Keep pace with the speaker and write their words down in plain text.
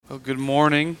Well, good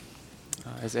morning.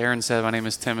 As Aaron said, my name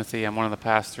is Timothy. I'm one of the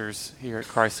pastors here at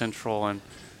Christ Central, and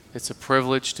it's a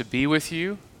privilege to be with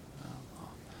you.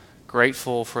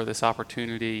 Grateful for this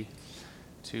opportunity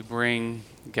to bring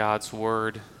God's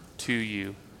Word to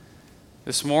you.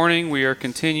 This morning we are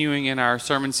continuing in our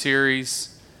sermon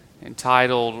series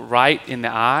entitled Right in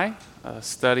the Eye, a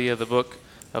study of the book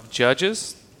of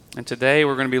Judges. And today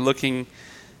we're going to be looking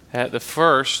at the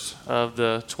first of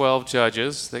the 12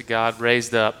 judges that God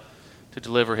raised up to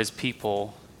deliver his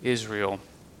people, Israel.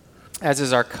 As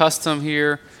is our custom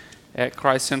here at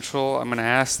Christ Central, I'm going to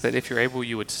ask that if you're able,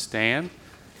 you would stand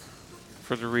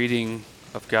for the reading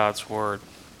of God's Word.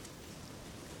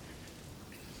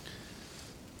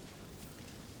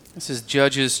 This is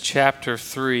Judges chapter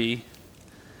 3.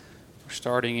 We're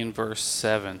starting in verse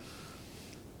 7.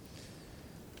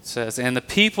 It says, "And the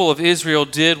people of Israel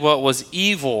did what was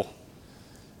evil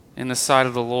in the sight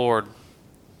of the Lord.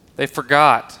 They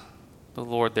forgot the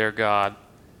Lord their God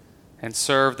and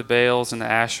served the Baals and the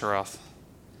Asheroth.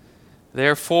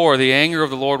 Therefore the anger of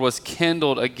the Lord was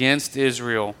kindled against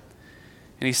Israel,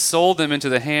 and he sold them into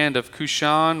the hand of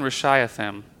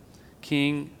Cushan-Rishathaim,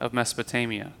 king of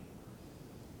Mesopotamia.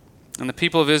 And the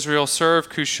people of Israel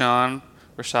served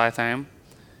Cushan-Rishathaim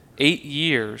 8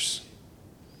 years.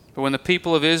 But when the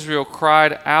people of Israel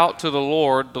cried out to the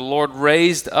Lord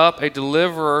raised up a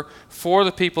deliverer for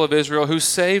the people of Israel who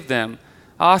saved them,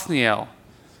 Othniel,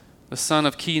 the son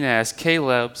of Kenaz,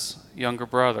 Caleb's younger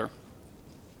brother.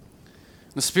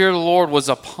 The Spirit of the Lord was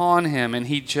upon him, and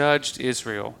he judged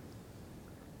Israel.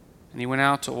 And he went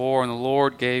out to war, and the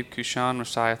Lord gave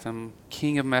Cushan-Rishathaim,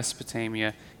 king of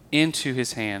Mesopotamia, into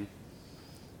his hand.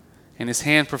 And his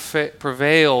hand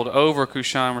prevailed over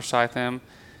Cushan-Rishathaim,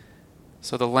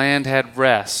 so the land had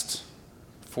rest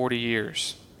 40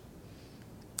 years.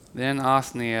 Then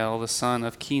Othniel, the son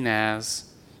of Kenaz,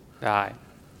 died."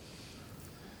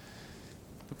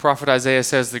 The prophet Isaiah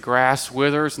says, "The grass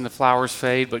withers and the flowers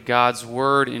fade, but God's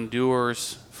word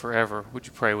endures forever." Would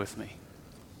you pray with me?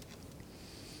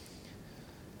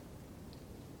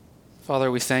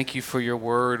 Father, we thank you for your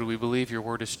word. We believe your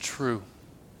word is true.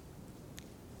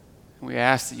 We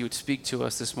ask that you would speak to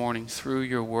us this morning through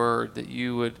your word, that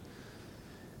you would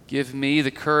give me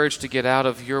the courage to get out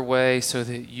of your way so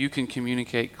that you can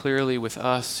communicate clearly with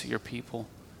us, your people.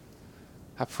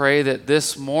 I pray that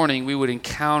this morning we would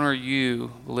encounter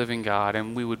you, the living God,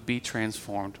 and we would be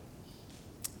transformed.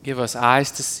 Give us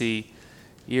eyes to see,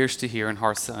 ears to hear, and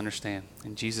hearts to understand.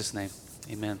 In Jesus' name,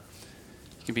 amen.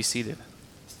 You can be seated.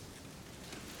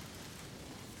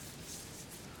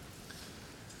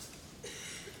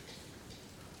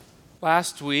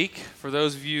 Last week, for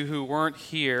those of you who weren't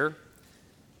here,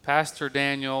 Pastor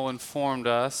Daniel informed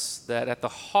us that at the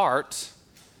heart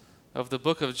of the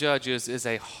book of Judges is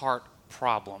a heart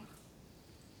problem.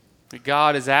 That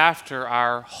God is after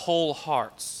our whole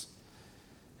hearts,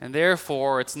 and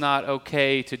therefore it's not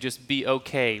okay to just be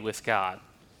okay with God.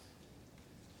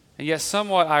 And yet,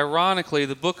 somewhat ironically,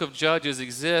 the book of Judges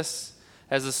exists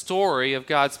as a story of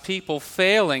God's people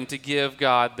failing to give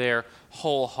God their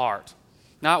whole heart.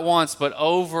 Not once, but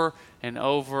over and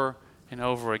over and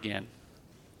over again.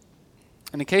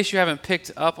 And in case you haven't picked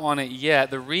up on it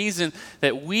yet, the reason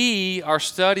that we are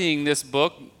studying this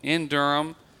book in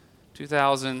Durham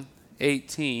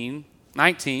 19,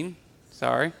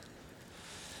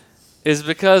 is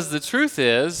because the truth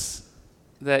is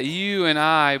that you and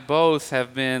I both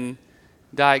have been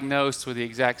diagnosed with the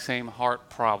exact same heart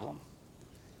problem.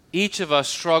 Each of us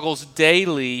struggles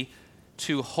daily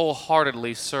to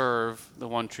wholeheartedly serve the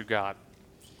one true God.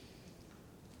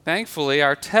 Thankfully,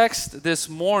 our text this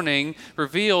morning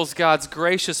reveals God's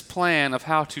gracious plan of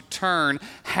how to turn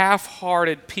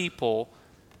half-hearted people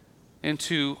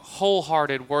into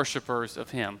wholehearted worshipers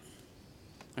of Him.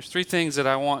 There's 3 things that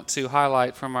I want to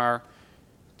highlight from our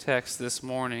text this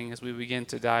morning as we begin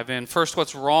to dive in. First,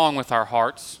 what's wrong with our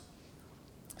hearts.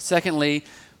 Secondly,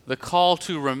 the call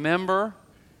to remember.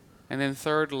 And then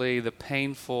thirdly, the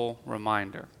painful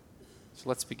reminder. So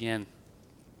let's begin.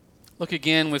 Look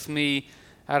again with me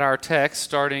at our text,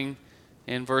 starting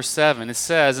in verse 7. It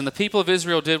says, "And the people of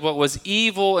Israel did what was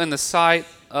evil in the sight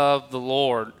of the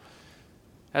Lord."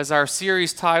 As our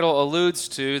series title alludes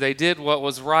to, they did what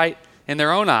was right in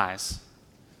their own eyes,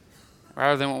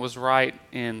 rather than what was right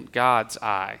in God's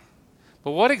eye.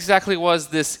 But what exactly was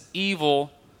this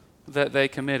evil that they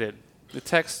committed? The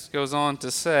text goes on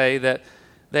to say that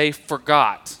they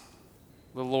forgot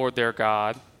the Lord their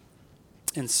God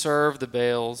and served the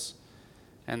Baals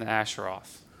and the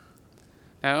Asheroth.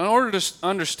 Now, in order to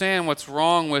understand what's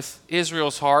wrong with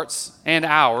Israel's hearts and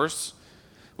ours,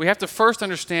 we have to first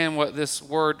understand what this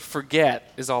word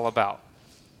forget is all about.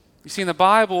 You see, in the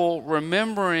Bible,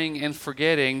 remembering and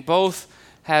forgetting both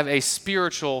have a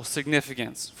spiritual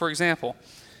significance. For example,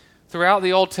 throughout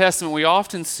the Old Testament, we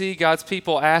often see God's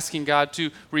people asking God to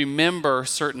remember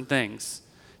certain things,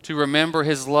 to remember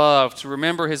His love, to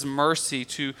remember His mercy,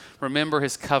 to remember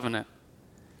His covenant.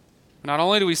 Not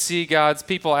only do we see God's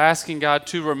people asking God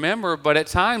to remember, but at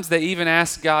times they even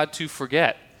ask God to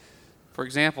forget. For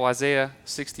example, Isaiah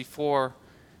 64,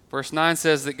 verse 9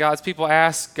 says that God's people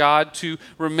ask God to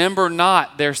remember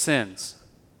not their sins.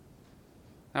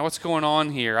 Now, what's going on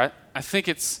here? I think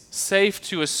it's safe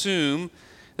to assume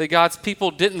that God's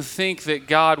people didn't think that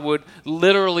God would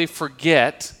literally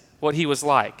forget what He was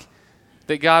like,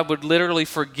 that God would literally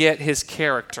forget His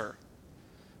character.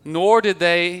 Nor did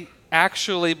they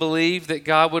actually believe that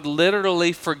God would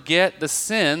literally forget the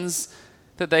sins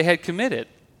that they had committed.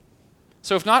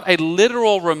 So if not a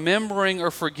literal remembering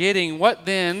or forgetting, what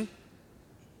then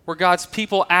were God's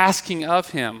people asking of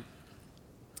Him?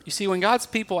 You see, when God's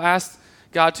people asked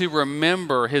God to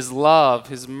remember His love,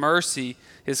 His mercy,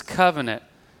 His covenant,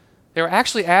 they were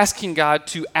actually asking God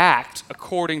to act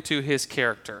according to His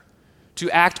character, to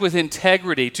act with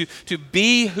integrity, to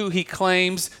be who He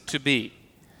claims to be.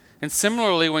 And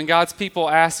similarly, when God's people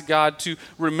asked God to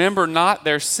remember not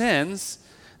their sins,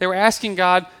 they were asking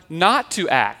God not to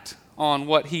act on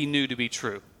what He knew to be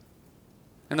true.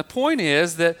 And the point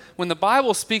is that when the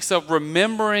Bible speaks of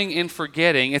remembering and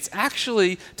forgetting, it's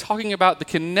actually talking about the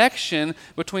connection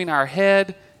between our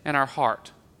head and our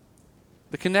heart.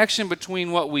 The connection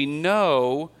between what we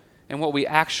know and what we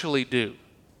actually do.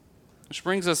 Which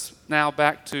brings us now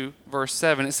back to verse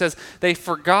 7. It says, they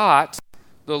forgot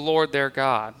the Lord their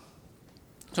God.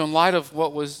 So in light of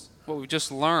what we just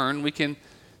learned, we can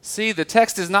see the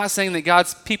text is not saying that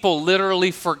God's people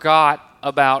literally forgot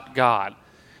about God.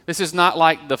 This is not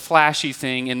like the flashy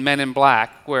thing in Men in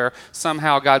Black where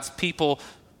somehow God's people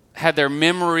had their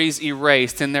memories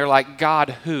erased and they're like,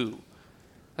 God who?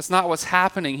 That's not what's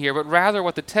happening here, but rather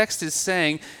what the text is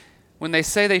saying, when they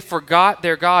say they forgot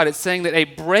their God, it's saying that a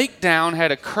breakdown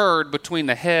had occurred between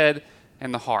the head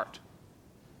and the heart.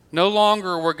 No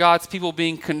longer were God's people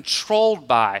being controlled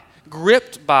by,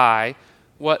 gripped by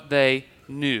what they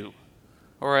knew.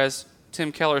 Or as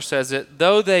Tim Keller says it,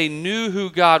 though they knew who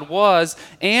God was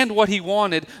and what He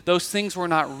wanted, those things were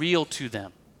not real to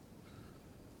them.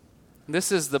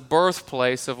 This is the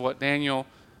birthplace of what Daniel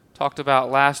talked about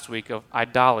last week of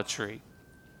idolatry.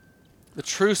 The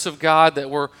truths of God that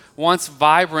were once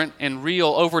vibrant and real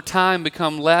over time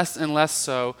become less and less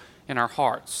so in our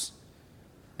hearts.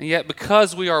 And yet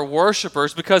because we are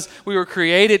worshipers, because we were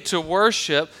created to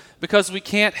worship, because we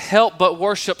can't help but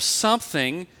worship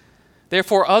something,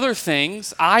 therefore other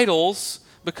things, idols,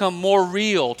 become more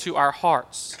real to our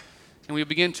hearts. And we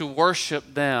begin to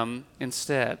worship them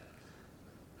instead.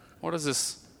 What does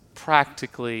this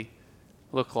practically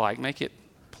look like? Make it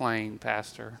plain,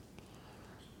 Pastor.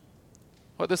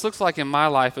 What this looks like in my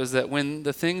life is that when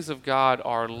the things of God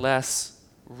are less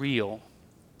real,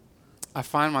 I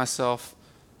find myself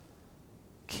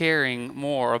caring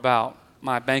more about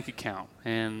my bank account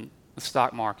and the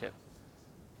stock market.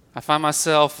 I find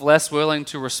myself less willing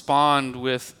to respond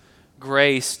with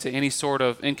grace to any sort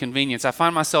of inconvenience. I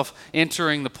find myself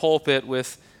entering the pulpit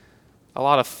with a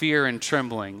lot of fear and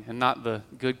trembling, and not the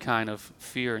good kind of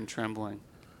fear and trembling.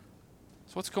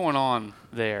 So what's going on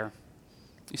there?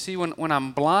 You see, when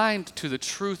I'm blind to the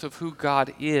truth of who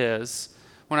God is,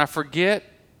 when I forget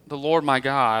the Lord my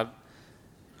God,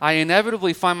 I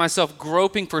inevitably find myself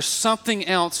groping for something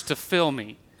else to fill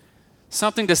me,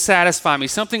 something to satisfy me,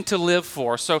 something to live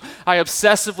for. So I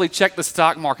obsessively check the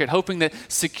stock market, hoping that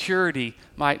security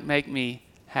might make me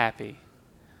happy.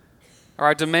 Or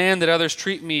I demand that others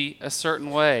treat me a certain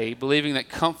way, believing that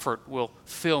comfort will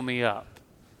fill me up.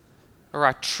 Or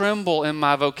I tremble in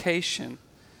my vocation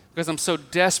because I'm so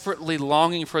desperately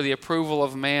longing for the approval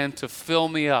of man to fill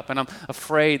me up, and I'm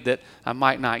afraid that I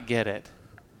might not get it.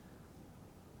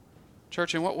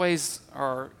 Church, in what ways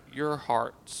are your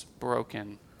hearts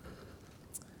broken?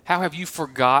 How have you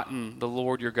forgotten the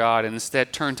Lord your God and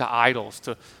instead turned to idols,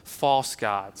 to false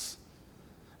gods?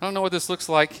 I don't know what this looks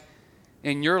like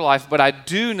in your life, but I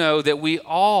do know that we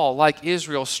all, like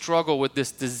Israel, struggle with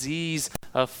this disease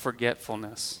of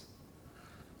forgetfulness.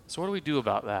 So what do we do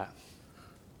about that?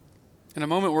 In a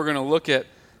moment, we're going to look at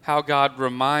how God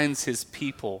reminds His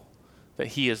people that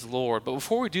He is Lord. But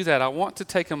before we do that, I want to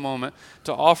take a moment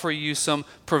to offer you some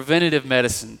preventative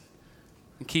medicine,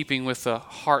 in keeping with the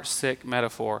heart-sick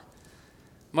metaphor.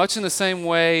 Much in the same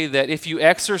way that if you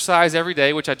exercise every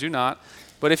day, which I do not,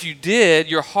 but if you did,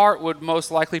 your heart would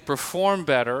most likely perform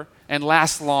better and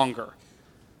last longer.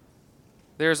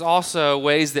 there's also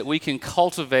ways that we can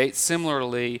cultivate,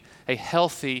 similarly, a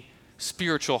healthy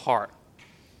spiritual heart.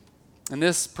 And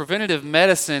this preventative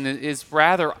medicine is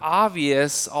rather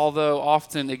obvious, although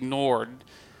often ignored.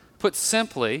 Put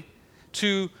simply,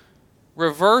 to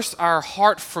reverse our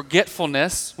heart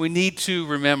forgetfulness, we need to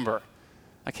remember.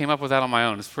 I came up with that on my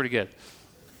own. It's pretty good.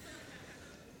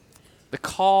 The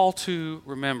call to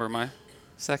remember, my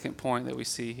second point that we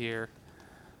see here.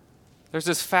 There's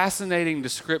this fascinating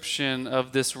description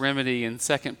of this remedy in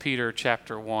 2 Peter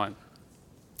chapter 1.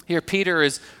 Here, Peter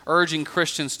is urging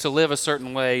Christians to live a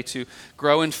certain way, to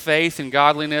grow in faith and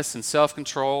godliness and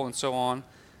self-control and so on.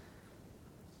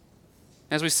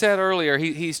 As we said earlier,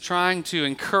 he's trying to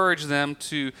encourage them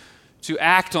to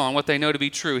act on what they know to be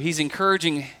true. He's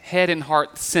encouraging head and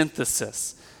heart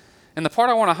synthesis. And the part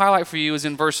I want to highlight for you is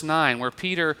in verse 9, where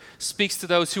Peter speaks to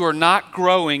those who are not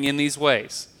growing in these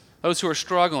ways, those who are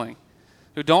struggling,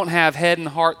 who don't have head and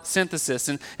heart synthesis.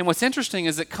 And what's interesting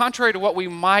is that contrary to what we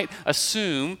might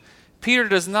assume, Peter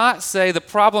does not say the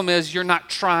problem is you're not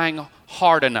trying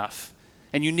hard enough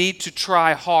and you need to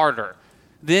try harder.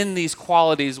 Then these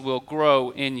qualities will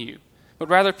grow in you. But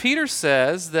rather, Peter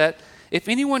says that if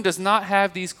anyone does not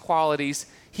have these qualities,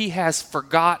 he has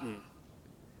forgotten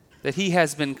that he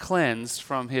has been cleansed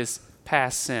from his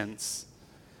past sins.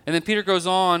 And then Peter goes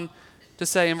on to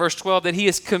say in verse 12 that he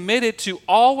is committed to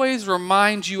always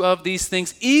remind you of these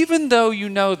things, even though you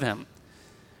know them,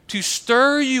 to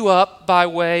stir you up by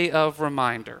way of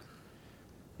reminder.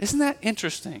 Isn't that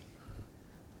interesting?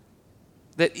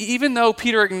 That even though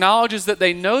Peter acknowledges that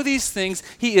they know these things,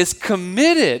 he is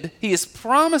committed, he is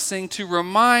promising to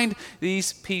remind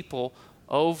these people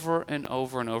over and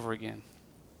over and over again.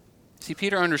 See,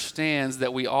 Peter understands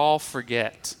that we all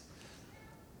forget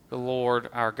the Lord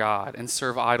our God and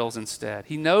serve idols instead.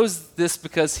 He knows this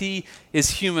because he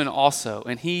is human also,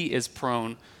 and he is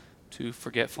prone to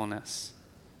forgetfulness.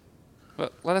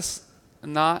 But let us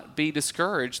not be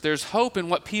discouraged. There's hope in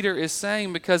what Peter is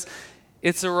saying because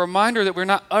it's a reminder that we're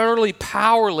not utterly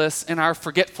powerless in our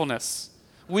forgetfulness.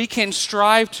 We can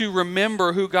strive to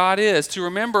remember who God is, to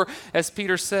remember, as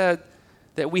Peter said,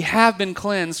 that we have been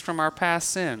cleansed from our past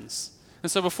sins. And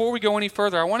so before we go any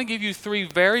further, I want to give you 3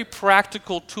 very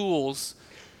practical tools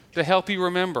to help you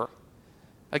remember.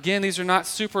 Again, these are not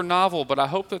super novel, but I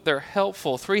hope that they're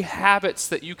helpful. 3 habits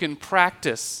that you can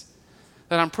practice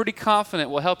that I'm pretty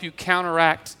confident will help you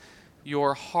counteract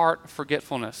your heart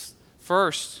forgetfulness.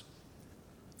 First,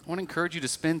 I want to encourage you to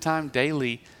spend time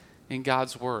daily in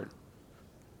God's Word.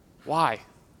 Why?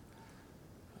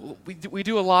 We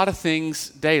do a lot of things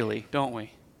daily, don't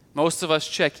we? Most of us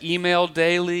check email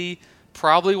daily,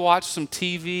 probably watch some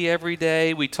TV every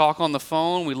day. We talk on the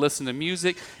phone, we listen to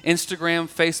music, Instagram,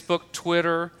 Facebook,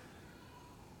 Twitter.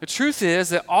 The truth is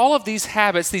that all of these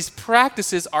habits, these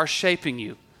practices are shaping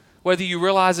you, whether you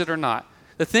realize it or not.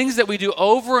 The things that we do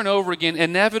over and over again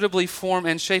inevitably form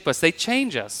and shape us. They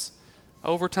change us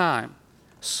over time,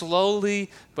 slowly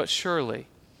but surely.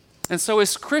 And so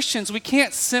as Christians, we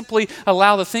can't simply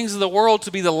allow the things of the world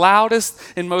to be the loudest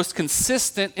and most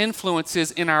consistent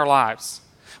influences in our lives.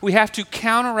 We have to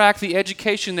counteract the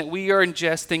education that we are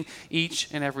ingesting each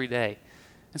and every day.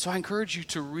 And so I encourage you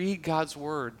to read God's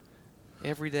Word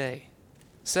every day.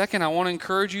 Second, I want to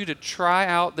encourage you to try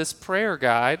out this prayer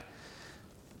guide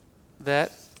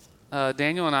that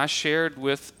Daniel and I shared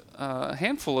with a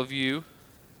handful of you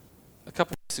a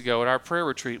couple weeks ago at our prayer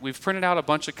retreat. We've printed out a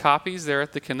bunch of copies there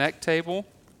at the Connect table.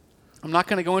 I'm not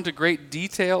going to go into great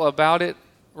detail about it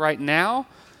right now.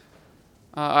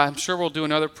 I'm sure we'll do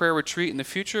another prayer retreat in the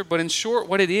future, but in short,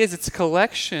 what it is, it's a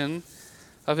collection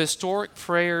of historic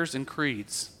prayers and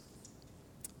creeds.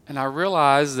 And I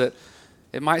realize that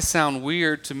it might sound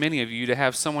weird to many of you to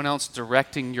have someone else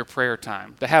directing your prayer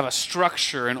time, to have a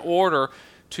structure and order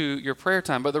to your prayer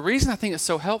time. But the reason I think it's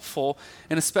so helpful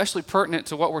and especially pertinent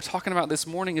to what we're talking about this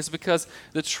morning is because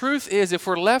the truth is if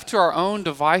we're left to our own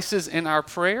devices in our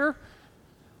prayer,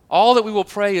 all that we will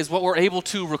pray is what we're able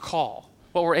to recall,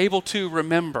 what we're able to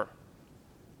remember.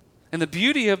 And the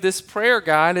beauty of this prayer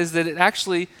guide is that it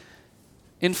actually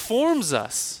informs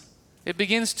us. It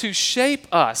begins to shape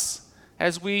us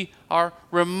as we are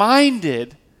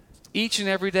reminded each and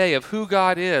every day of who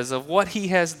God is, of what He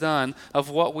has done, of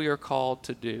what we are called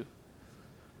to do.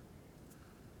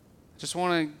 Just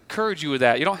want to encourage you with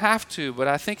that. You don't have to, but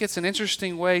I think it's an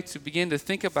interesting way to begin to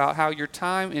think about how your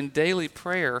time in daily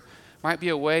prayer might be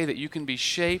a way that you can be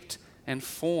shaped and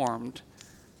formed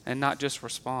and not just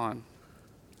respond.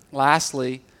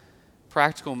 Lastly,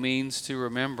 practical means to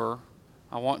remember.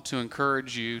 I want to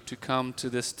encourage you to come to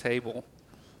this table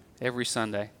every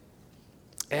Sunday.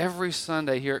 every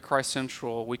Sunday here at Christ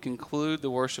Central, we conclude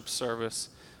the worship service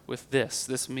with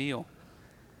this meal.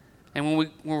 And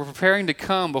when we're preparing to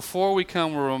come, before we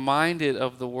come, we're reminded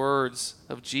of the words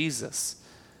of Jesus.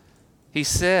 He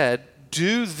said,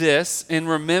 "Do this in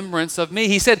remembrance of me."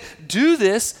 He said, "Do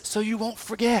this so you won't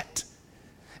forget."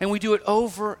 And we do it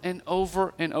over and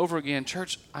over and over again.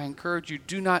 Church, I encourage you,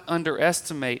 do not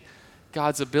underestimate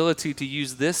God's ability to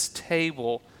use this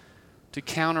table to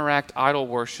counteract idol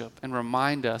worship and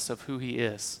remind us of who He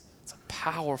is. It's a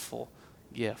powerful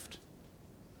gift.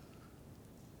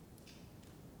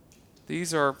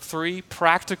 These are 3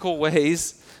 practical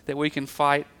ways that we can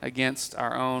fight against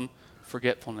our own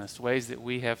forgetfulness, ways that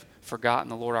we have forgotten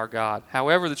the Lord our God.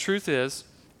 However, the truth is,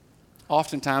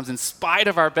 oftentimes, in spite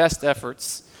of our best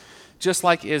efforts, just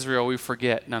like Israel, we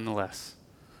forget nonetheless.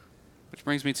 Which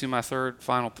brings me to my third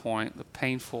final point, the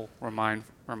painful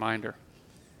reminder.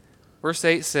 Verse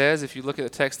 8 says, if you look at the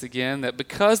text again, that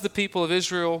because the people of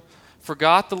Israel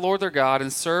forgot the Lord their God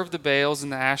and served the Baals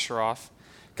and the Asheroth,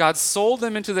 God sold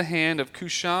them into the hand of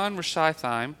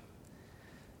Cushan-Rishathaim,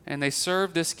 and they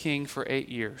served this king for 8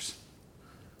 years.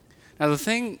 Now, the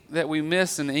thing that we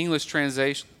miss in the English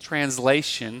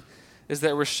translation is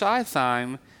that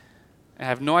Rishathaim, I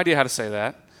have no idea how to say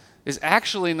that, is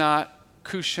actually not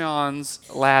Cushan's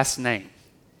last name,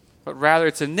 but rather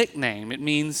it's a nickname. It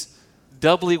means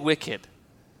doubly wicked.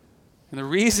 And the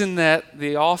reason that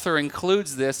the author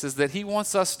includes this is that he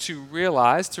wants us to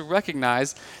realize, to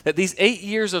recognize that these 8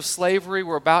 years of slavery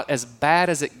were about as bad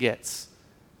as it gets.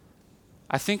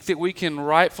 I think that we can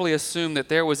rightfully assume that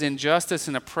there was injustice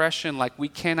and oppression like we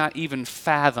cannot even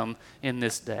fathom in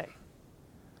this day.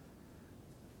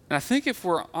 And I think if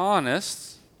we're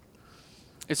honest,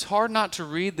 it's hard not to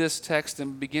read this text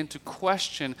and begin to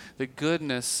question the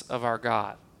goodness of our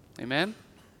God. Amen?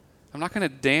 I'm not going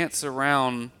to dance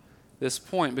around this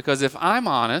point because if I'm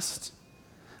honest,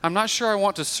 I'm not sure I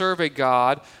want to serve a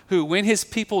God who, when His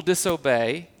people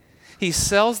disobey, He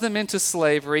sells them into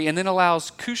slavery and then allows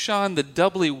Cushan the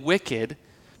doubly wicked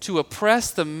to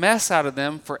oppress the mess out of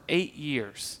them for 8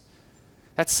 years.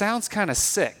 That sounds kind of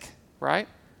sick, right?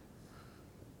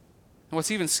 And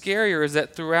what's even scarier is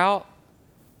that throughout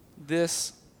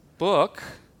this book,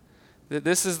 that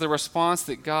this is the response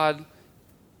that God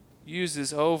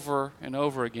uses over and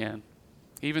over again.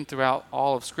 Even throughout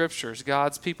all of Scriptures,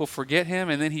 God's people forget Him,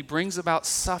 and then He brings about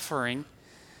suffering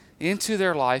into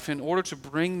their life in order to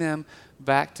bring them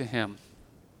back to Him.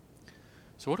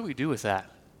 So what do we do with that?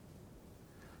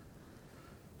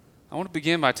 I want to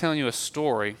begin by telling you a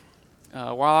story.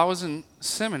 While I was in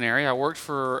seminary, I worked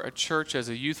for a church as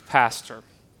a youth pastor.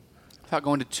 Without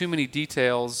going into too many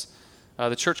details,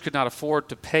 the church could not afford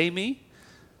to pay me,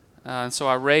 and so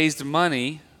I raised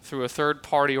money through a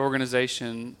third-party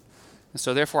organization. And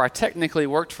so therefore, I technically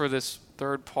worked for this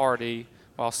third party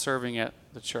while serving at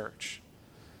the church.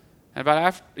 And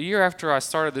about a year after I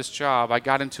started this job, I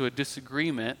got into a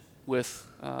disagreement with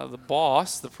the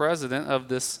boss, the president of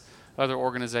this other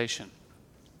organization.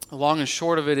 The long and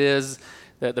short of it is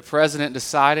that the president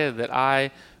decided that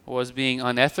I was being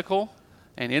unethical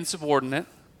and insubordinate,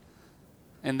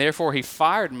 and therefore he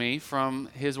fired me from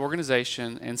his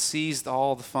organization and seized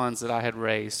all the funds that I had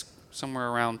raised, somewhere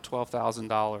around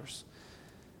 $12,000.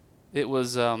 It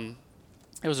was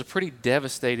a pretty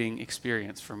devastating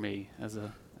experience for me as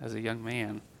a young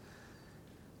man.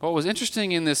 What was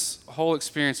interesting in this whole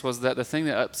experience was that the thing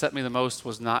that upset me the most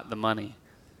was not the money,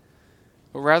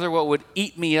 but rather what would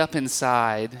eat me up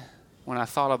inside when I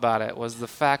thought about it was the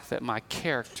fact that my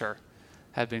character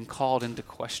had been called into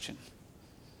question.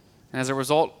 And as a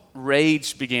result,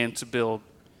 rage began to build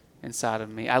inside of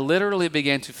me. I literally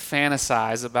began to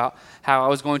fantasize about how I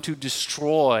was going to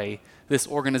destroy this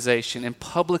organization and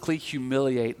publicly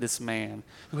humiliate this man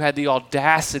who had the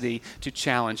audacity to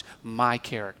challenge my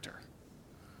character.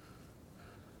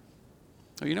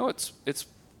 Well, you know, it's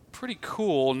pretty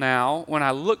cool now. When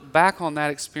I look back on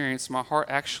that experience, my heart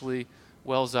actually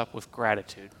wells up with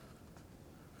gratitude.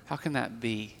 How can that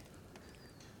be?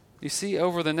 You see,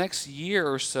 over the next year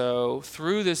or so,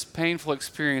 through this painful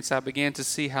experience, I began to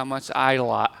see how much I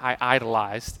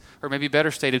idolized, or maybe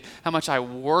better stated, how much I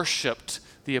worshiped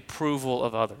the approval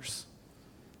of others.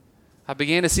 I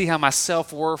began to see how my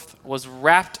self-worth was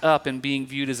wrapped up in being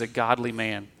viewed as a godly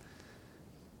man.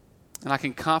 And I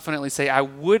can confidently say I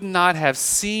would not have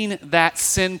seen that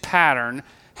sin pattern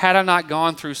had I not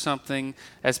gone through something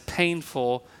as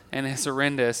painful and as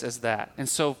horrendous as that. And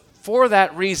so for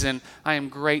that reason, I am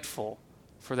grateful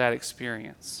for that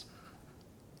experience.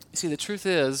 You see, the truth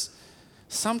is,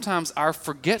 sometimes our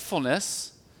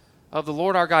forgetfulness of the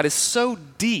Lord our God is so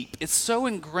deep, it's so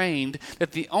ingrained,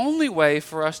 that the only way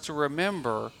for us to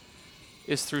remember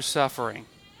is through suffering.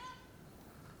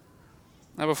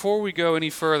 Now, before we go any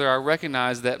further, I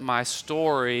recognize that my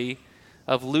story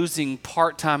of losing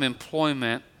part-time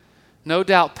employment no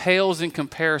doubt pales in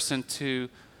comparison to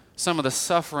some of the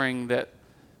suffering that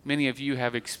many of you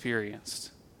have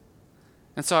experienced.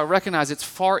 And so I recognize it's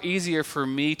far easier for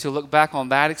me to look back on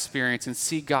that experience and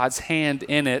see God's hand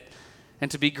in it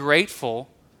and to be grateful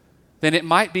than it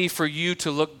might be for you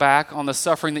to look back on the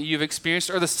suffering that you've experienced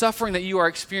or the suffering that you are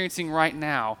experiencing right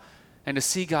now and to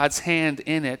see God's hand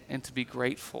in it and to be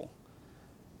grateful.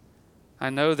 I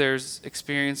know there's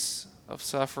experience of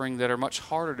suffering that are much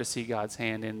harder to see God's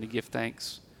hand in to give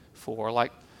thanks for,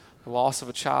 like the loss of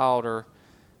a child or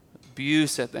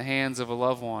abuse at the hands of a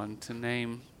loved one, to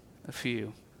name a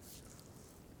few.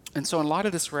 And so in light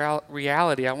of this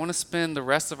reality, I want to spend the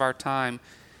rest of our time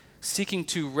seeking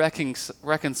to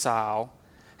reconcile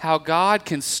how God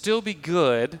can still be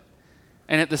good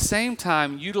and at the same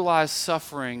time utilize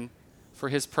suffering for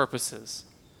his purposes.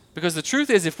 Because the truth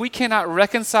is, if we cannot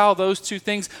reconcile those two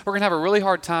things, we're going to have a really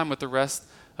hard time with the rest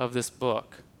of this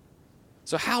book.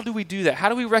 So how do we do that? How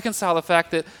do we reconcile the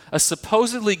fact that a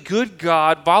supposedly good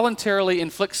God voluntarily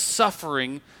inflicts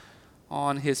suffering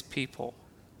on his people?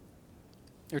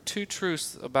 There are two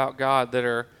truths about God that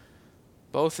are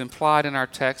both implied in our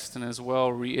text and as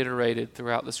well reiterated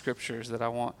throughout the scriptures that I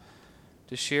want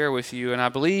to share with you. And I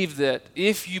believe that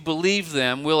if you believe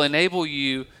them, will enable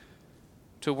you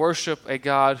to worship a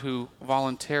God who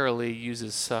voluntarily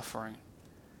uses suffering.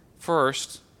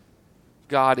 First,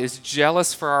 God is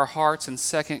jealous for our hearts, and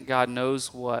second, God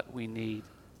knows what we need.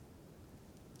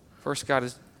 First, God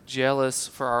is jealous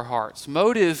for our hearts.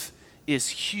 Motive is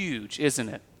huge, isn't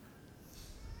it?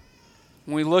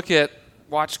 When we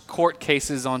watch court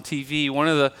cases on TV, one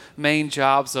of the main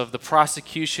jobs of the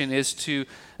prosecution is to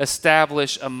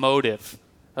establish a motive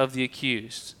of the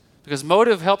accused. Because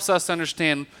motive helps us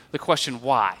understand the question,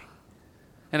 why?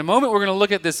 In a moment, we're going to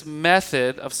look at this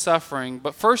method of suffering,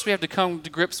 but first we have to come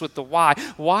to grips with the why.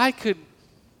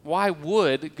 Why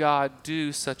would God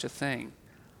do such a thing?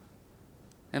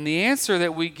 And the answer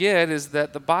that we get is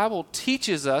that the Bible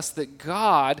teaches us that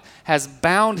God has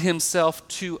bound himself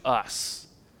to us,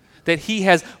 that he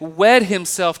has wed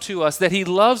himself to us, that he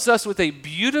loves us with a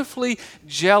beautifully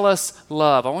jealous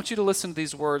love. I want you to listen to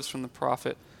these words from the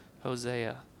prophet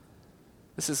Hosea.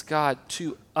 This is God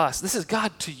to us. This is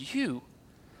God to you.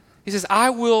 He says, I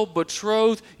will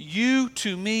betroth you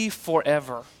to me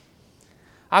forever.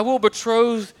 I will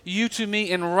betroth you to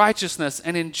me in righteousness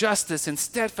and in justice, in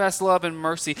steadfast love and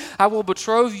mercy. I will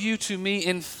betroth you to me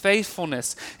in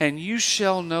faithfulness, and you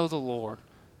shall know the Lord.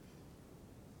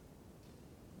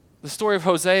 The story of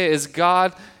Hosea is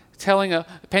God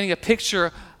painting a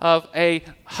picture of a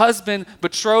husband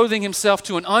betrothing himself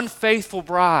to an unfaithful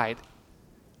bride.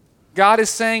 God is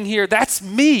saying here, that's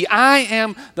me. I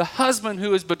am the husband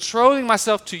who is betrothing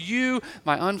myself to you,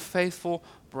 my unfaithful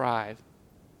bride.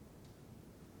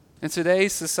 In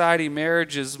today's society,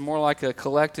 marriage is more like a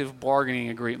collective bargaining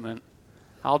agreement.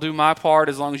 I'll do my part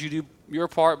as long as you do your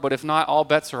part, but if not, all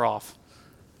bets are off.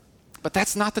 But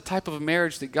that's not the type of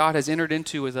marriage that God has entered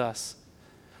into with us.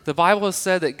 The Bible has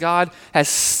said that God has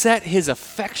set his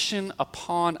affection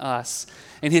upon us,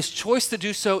 and his choice to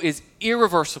do so is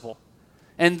irreversible.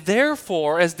 And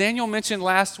therefore, as Daniel mentioned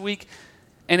last week,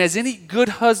 and as any good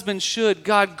husband should,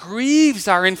 God grieves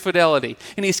our infidelity,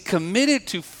 and he's committed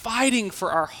to fighting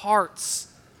for our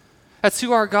hearts. That's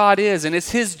who our God is, and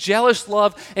it's his jealous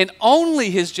love, and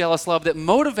only his jealous love, that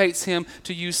motivates him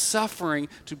to use suffering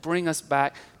to bring us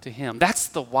back to him. That's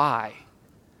the why.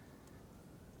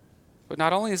 But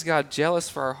not only is God jealous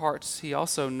for our hearts, he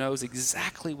also knows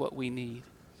exactly what we need.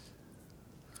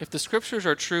 If the scriptures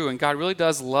are true and God really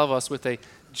does love us with a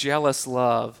jealous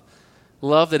love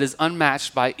that is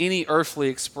unmatched by any earthly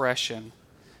expression,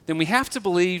 then we have to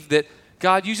believe that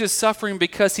God uses suffering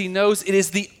because he knows it is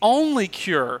the only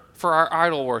cure for our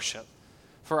idol worship,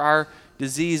 for our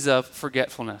disease of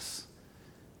forgetfulness.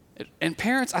 And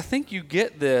parents, I think you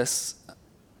get this.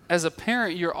 As a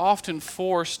parent, you're often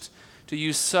forced to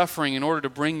use suffering in order to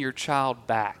bring your child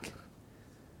back.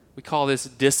 We call this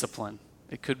discipline.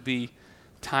 It could be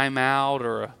time out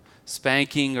or a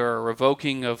spanking or a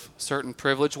revoking of certain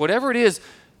privilege. Whatever it is,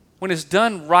 when it's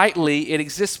done rightly, it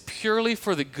exists purely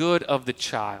for the good of the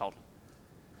child.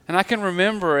 And I can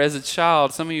remember as a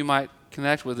child, some of you might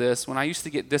connect with this, when I used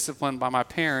to get disciplined by my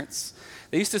parents,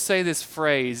 they used to say this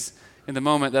phrase in the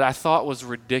moment that I thought was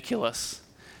ridiculous.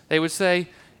 They would say,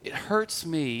 it hurts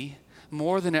me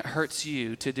more than it hurts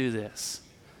you to do this.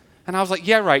 And I was like,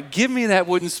 yeah, right, give me that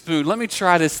wooden spoon. Let me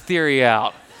try this theory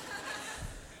out.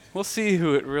 We'll see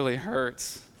who it really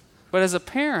hurts. But as a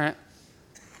parent,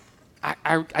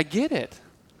 I get it.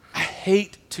 I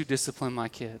hate to discipline my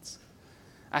kids.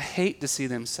 I hate to see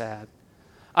them sad.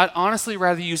 I'd honestly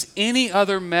rather use any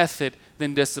other method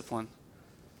than discipline.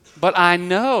 But I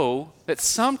know that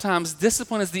sometimes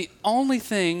discipline is the only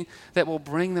thing that will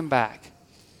bring them back.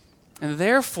 And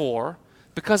therefore,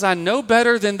 because I know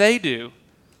better than they do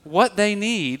what they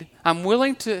need, I'm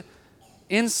willing to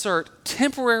insert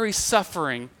temporary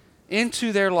suffering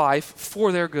into their life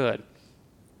for their good.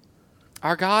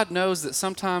 Our God knows that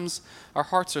sometimes our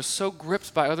hearts are so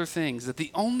gripped by other things that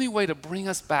the only way to bring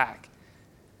us back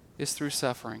is through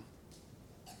suffering.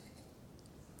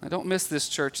 Now, don't miss this,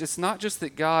 church. It's not just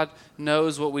that God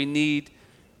knows what we need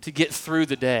to get through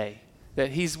the day,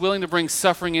 that He's willing to bring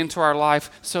suffering into our life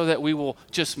so that we will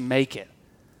just make it.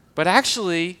 But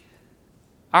actually,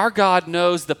 our God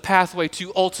knows the pathway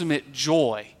to ultimate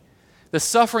joy. The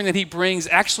suffering that He brings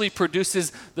actually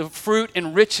produces the fruit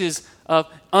and riches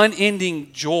of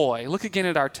unending joy. Look again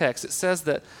at our text. It says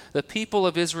that the people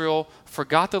of Israel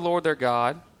forgot the Lord their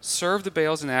God, served the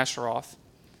Baals and Asheroth.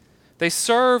 They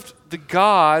served the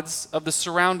gods of the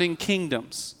surrounding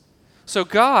kingdoms. So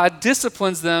God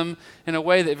disciplines them in a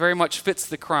way that very much fits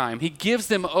the crime. He gives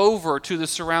them over to the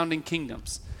surrounding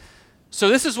kingdoms. So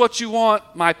this is what you want,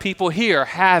 my people, here.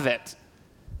 Have it.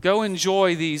 Go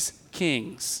enjoy these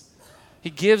kings. He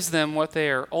gives them what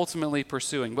they are ultimately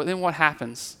pursuing. But then what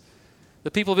happens? The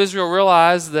people of Israel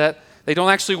realize that they don't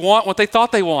actually want what they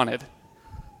thought they wanted.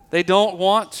 They don't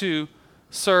want to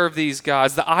serve these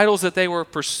gods. The idols that they were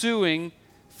pursuing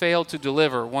failed to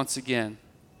deliver once again.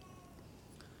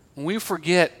 When we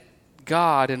forget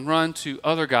God and run to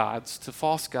other gods, to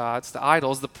false gods, to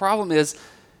idols, the problem is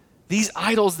these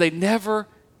idols, they never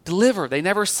deliver. They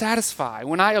never satisfy.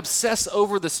 When I obsess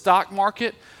over the stock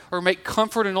market or make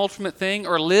comfort an ultimate thing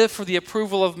or live for the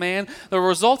approval of man, the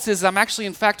result is I'm actually,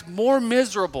 in fact, more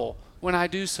miserable when I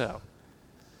do so.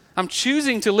 I'm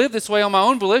choosing to live this way on my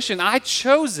own volition. I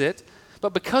chose it,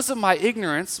 but because of my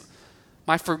ignorance,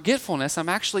 my forgetfulness, I'm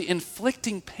actually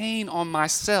inflicting pain on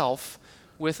myself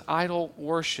with idol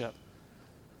worship.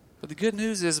 But the good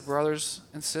news is, brothers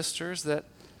and sisters, that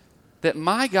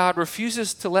my God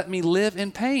refuses to let me live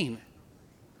in pain.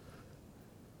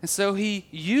 And so He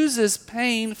uses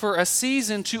pain for a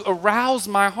season to arouse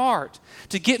my heart,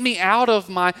 to get me out of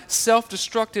my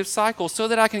self-destructive cycle so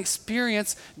that I can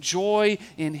experience joy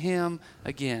in Him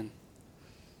again.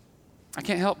 I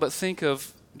can't help but think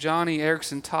of Johnny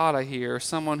Erickson Tada here,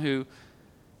 someone who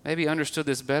maybe understood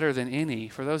this better than any.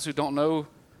 For those who don't know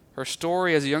her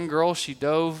story, as a young girl, she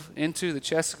dove into the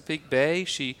Chesapeake Bay.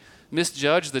 She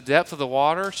misjudged the depth of the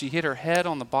water. She hit her head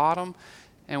on the bottom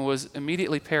and was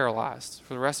immediately paralyzed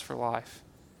for the rest of her life.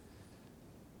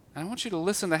 And I want you to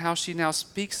listen to how she now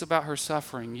speaks about her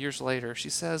suffering years later. She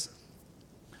says,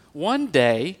 "One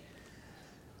day,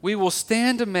 we will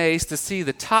stand amazed to see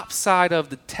the top side of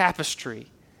the tapestry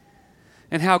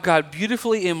and how God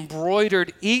beautifully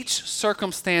embroidered each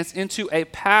circumstance into a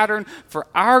pattern for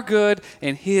our good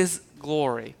and His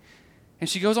glory." And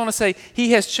she goes on to say,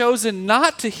 "He has chosen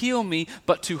not to heal me,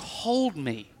 but to hold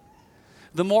me.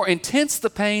 The more intense the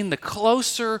pain, the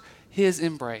closer His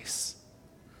embrace."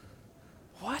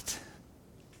 What?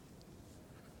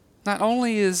 Not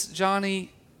only is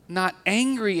Johnny not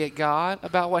angry at God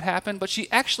about what happened, but she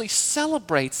actually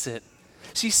celebrates it.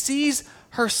 She sees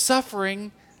her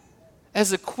suffering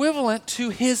as equivalent to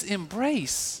His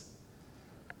embrace.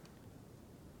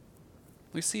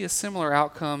 We see a similar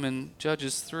outcome in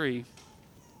Judges 3.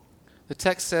 The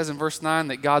text says in verse 9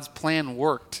 that God's plan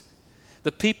worked.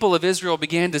 The people of Israel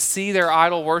began to see their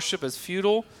idol worship as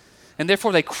futile, and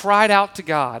therefore they cried out to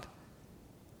God.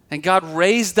 And God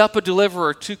raised up a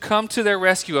deliverer to come to their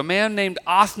rescue, a man named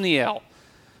Othniel,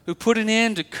 who put an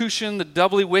end to Cushan the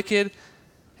doubly wicked,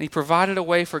 and he provided a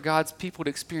way for God's people to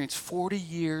experience 40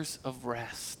 years of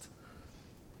rest.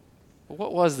 Well,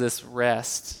 what was this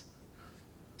rest?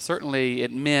 Certainly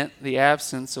it meant the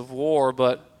absence of war,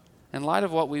 but in light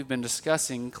of what we've been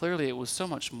discussing, clearly it was so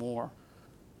much more.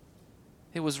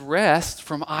 It was rest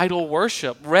from idol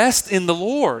worship, rest in the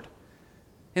Lord,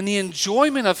 in the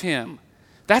enjoyment of Him.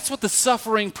 That's what the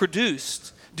suffering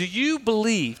produced. Do you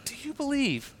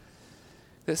believe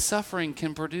that suffering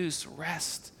can produce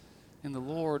rest in the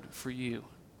Lord for you?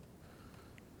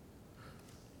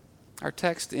 Our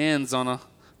text ends on a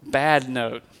bad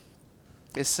note.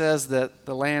 It says that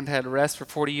the land had rest for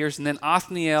 40 years, and then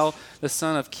Othniel, the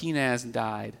son of Kenaz,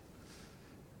 died.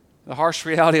 The harsh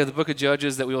reality of the book of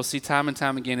Judges that we will see time and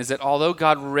time again is that although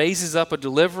God raises up a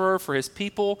deliverer for His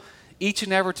people, each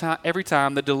and every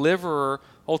time the deliverer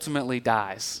ultimately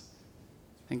dies.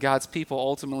 And God's people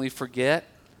ultimately forget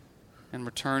and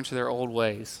return to their old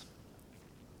ways.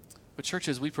 But church,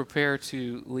 as we prepare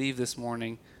to leave this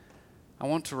morning, I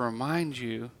want to remind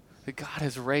you that God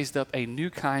has raised up a new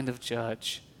kind of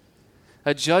judge.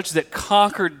 A judge that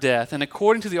conquered death and,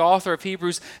 according to the author of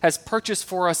Hebrews, has purchased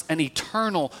for us an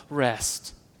eternal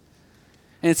rest.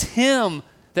 And it's him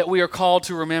that we are called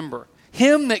to remember.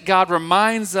 Him that God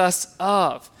reminds us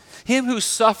of. Him who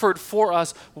suffered for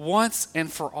us once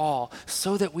and for all,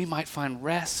 so that we might find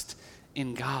rest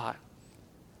in God.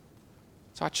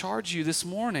 So I charge you this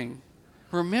morning,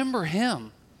 remember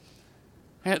him.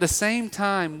 And at the same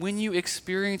time, when you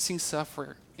experience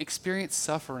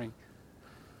suffering,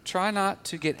 try not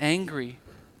to get angry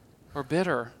or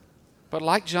bitter, but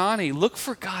like Johnny, look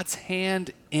for God's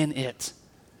hand in it.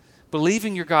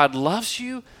 Believing your God loves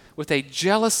you with a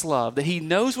jealous love, that he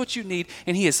knows what you need,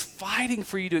 and he is fighting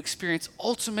for you to experience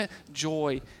ultimate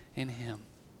joy in him.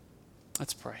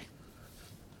 Let's pray.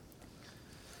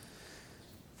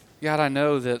 God, I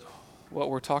know that what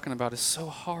we're talking about is so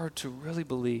hard to really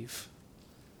believe.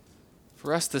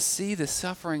 For us to see the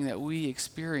suffering that we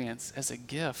experience as a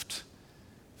gift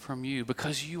from you,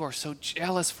 because you are so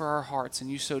jealous for our hearts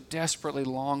and you so desperately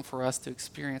long for us to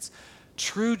experience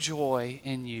true joy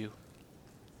in you.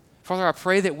 Father, I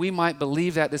pray that we might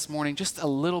believe that this morning just a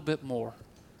little bit more.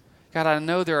 God, I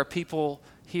know there are people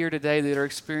here today that are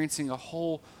experiencing a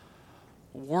whole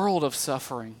world of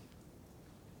suffering.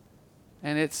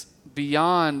 And it's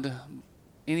beyond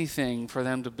anything for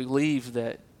them to believe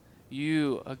that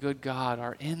you, a good God,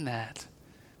 are in that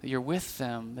you're with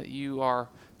them, that you are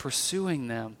pursuing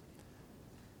them.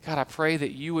 God, I pray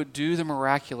that you would do the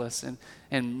miraculous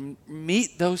and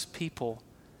meet those people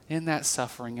in that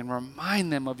suffering and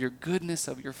remind them of your goodness,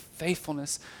 of your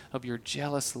faithfulness, of your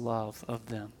jealous love of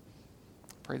them.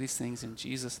 I pray these things in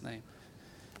Jesus' name.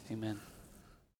 Amen.